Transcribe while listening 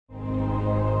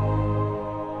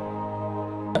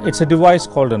It's a device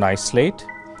called an I-slate.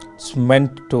 It's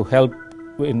meant to help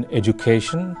in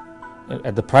education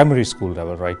at the primary school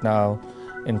level right now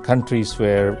in countries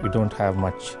where we don't have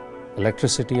much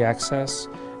electricity access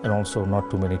and also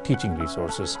not too many teaching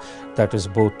resources. That is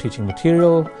both teaching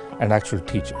material and actual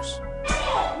teachers.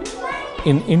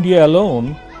 In India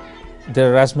alone,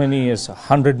 there are as many as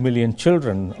 100 million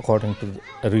children, according to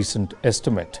a recent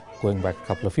estimate going back a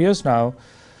couple of years now,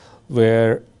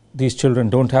 where these children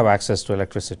don't have access to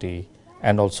electricity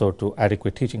and also to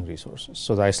adequate teaching resources.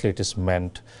 So the I-slate is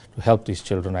meant to help these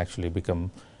children actually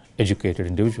become educated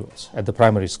individuals at the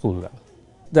primary school level.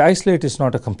 The I-slate is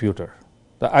not a computer.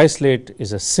 The I-slate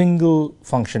is a single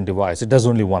function device. It does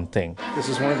only one thing. This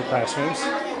is one of the classrooms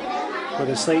where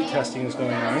the slate testing is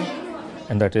going on.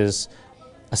 And that is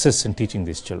assists in teaching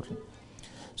these children.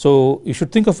 So you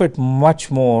should think of it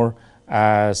much more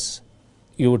as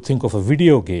you would think of a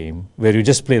video game where you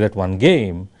just play that one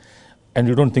game and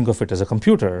you don't think of it as a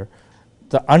computer.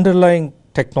 The underlying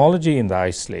technology in the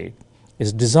I-slate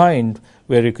is designed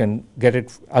where you can get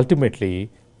it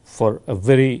ultimately for a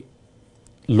very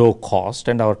low cost,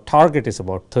 and our target is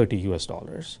about $30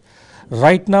 US.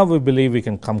 Right now we believe we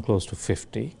can come close to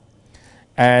 50.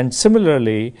 And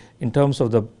similarly, in terms of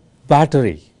the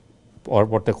battery, or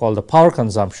what they call the power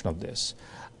consumption of this,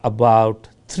 about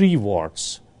 3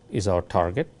 watts is our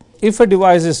target. If a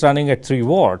device is running at 3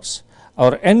 watts,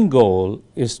 our end goal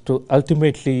is to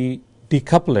ultimately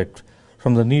decouple it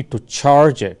from the need to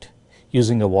charge it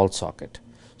using a wall socket.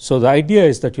 So the idea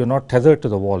is that you're not tethered to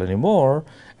the wall anymore,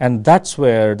 and that's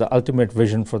where the ultimate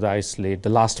vision for the I-slate, the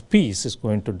last piece, is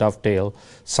going to dovetail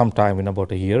sometime in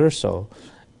about a year or so,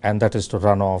 and that is to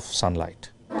run off sunlight.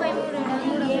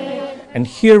 And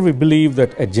here we believe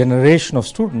that a generation of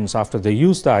students, after they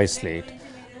use the I-slate,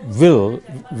 will,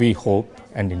 we hope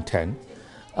and intend,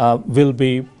 will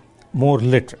be more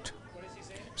literate.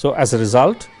 So as a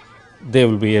result, they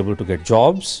will be able to get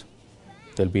jobs,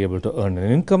 they'll be able to earn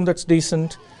an income that's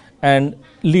decent, and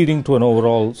leading to an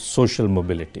overall social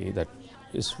mobility that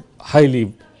is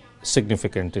highly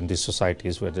significant in these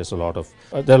societies where there are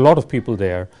a lot of people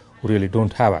there who really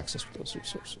don't have access to those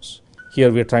resources.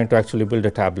 Here we are trying to actually build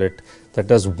a tablet that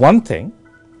does one thing,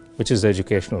 which is the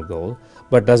educational goal,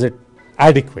 but does it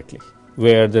adequately,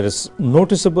 where there is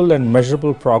noticeable and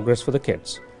measurable progress for the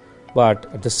kids, but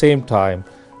at the same time,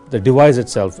 the device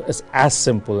itself is as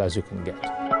simple as you can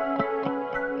get.